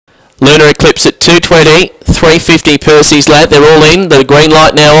Lunar Eclipse at 220, 350 Percy's Lad. They're all in. The green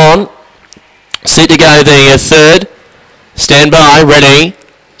light now on. Set to go the third. Stand by. Ready.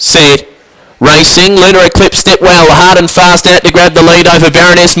 Set. Racing, Lunar Eclipse step well, hard and fast out to grab the lead over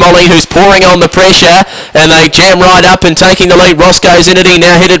Baroness Molly, who's pouring on the pressure, and they jam right up and taking the lead. Roscoe's Entity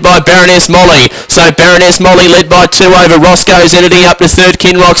now headed by Baroness Molly. So Baroness Molly led by 2 over Roscoe's Entity up to third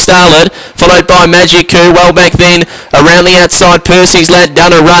Kinrock Starlet, followed by Magic Coup. Well back then, around the outside, Percy's Lad,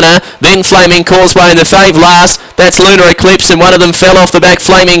 Dunner Runner, then Flaming Causeway in the fave last. That's Lunar Eclipse, and one of them fell off the back.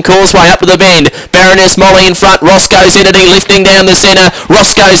 Flaming Causeway up to the bend. Baroness Molly in front. Roscoe's Entity lifting down the centre.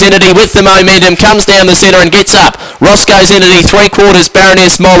 Roscoe's Entity with the momentum comes down the centre and gets up. Roscoe's Entity 3/4.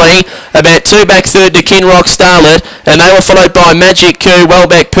 Baroness Molly about 2 back third to Kinrock Starlet, and they were followed by Magic Coup. Well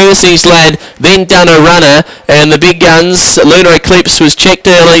back Percy's Lad, then Dunner Runner, and the big guns. Lunar Eclipse was checked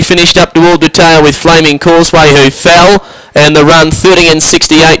early, finished up toward the tail with Flaming Causeway, who fell, and the run 30 and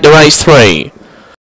 68 to race 3.